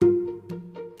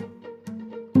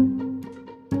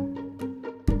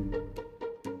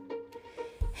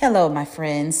Hello, my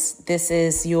friends. This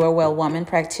is your Well Woman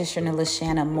practitioner,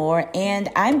 LaShanna Moore, and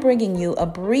I'm bringing you a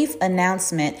brief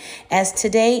announcement as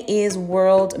today is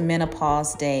World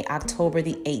Menopause Day, October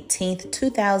the 18th,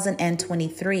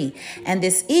 2023. And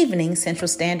this evening, Central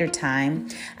Standard Time,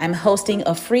 I'm hosting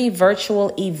a free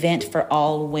virtual event for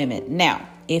all women. Now,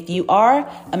 if you are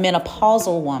a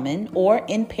menopausal woman or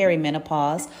in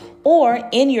perimenopause or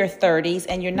in your 30s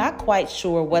and you're not quite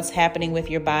sure what's happening with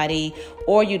your body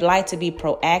or you'd like to be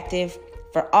proactive,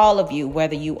 for all of you,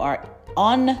 whether you are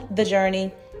on the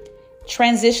journey,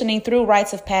 transitioning through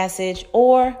rites of passage,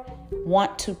 or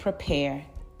want to prepare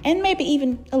and maybe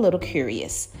even a little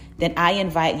curious, then I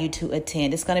invite you to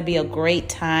attend. It's going to be a great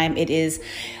time. It is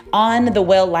on the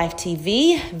Well Life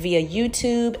TV via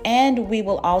YouTube, and we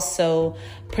will also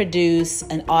produce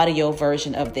an audio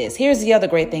version of this. Here's the other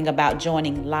great thing about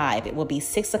joining live. It will be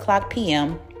 6 o'clock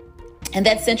p.m. and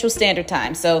that's Central Standard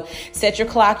Time. So set your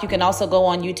clock. You can also go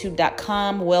on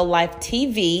youtube.com, Well Life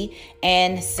TV,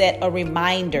 and set a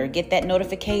reminder. Get that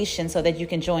notification so that you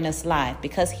can join us live,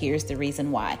 because here's the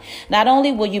reason why. Not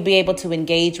only will you be able to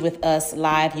engage with us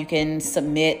live, you can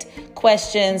submit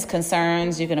questions,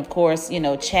 concerns. You can, of course,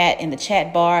 chat in the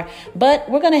chat bar, but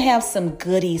we're going to have some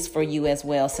goodies for you as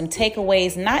well. Some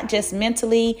takeaways, not just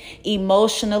mentally,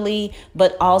 emotionally,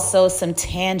 but also some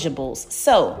tangibles.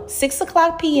 So 6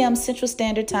 o'clock p.m. Central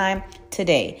Standard Time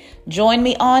today. Join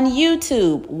me on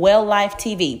YouTube, Well Life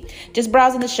TV. Just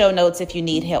browse in the show notes if you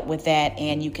need help with that,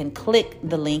 and you can click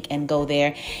the link and go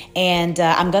there. And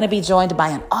I'm going to be joined by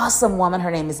an awesome woman.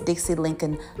 Her name is Dixie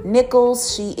Lincoln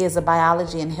Nichols. She is a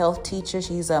biology and health teacher.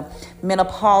 She's a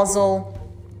menopausal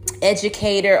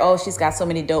educator. Oh, she's got so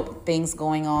many dope things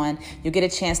going on. You'll get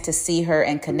a chance to see her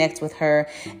and connect with her.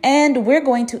 And we're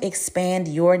going to expand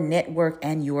your network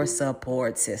and your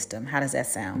support system. How does that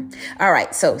sound? All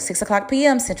right. So 6 o'clock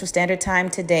p.m. Central Standard Time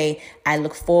today. I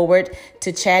look forward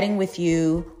to chatting with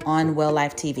you on Well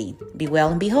Life TV. Be well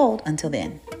and behold. Until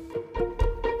then.